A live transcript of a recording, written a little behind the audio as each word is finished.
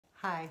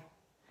Hi,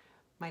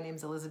 my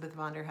name's Elizabeth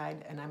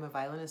Vonderheide and I'm a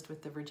violinist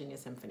with the Virginia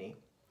Symphony.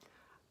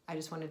 I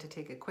just wanted to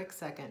take a quick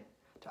second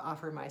to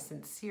offer my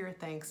sincere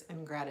thanks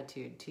and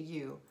gratitude to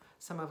you,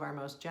 some of our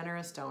most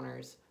generous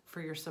donors, for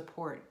your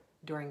support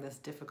during this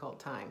difficult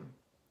time.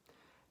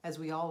 As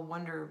we all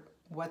wonder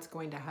what's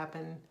going to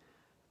happen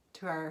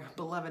to our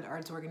beloved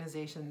arts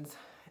organizations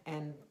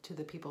and to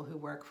the people who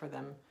work for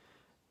them,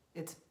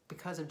 it's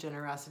because of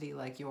generosity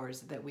like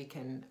yours that we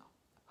can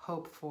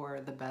hope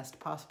for the best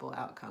possible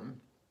outcome.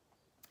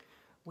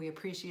 We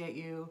appreciate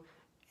you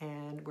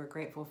and we're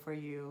grateful for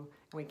you,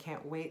 and we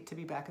can't wait to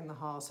be back in the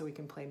hall so we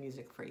can play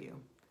music for you.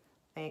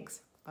 Thanks.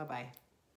 Bye-bye.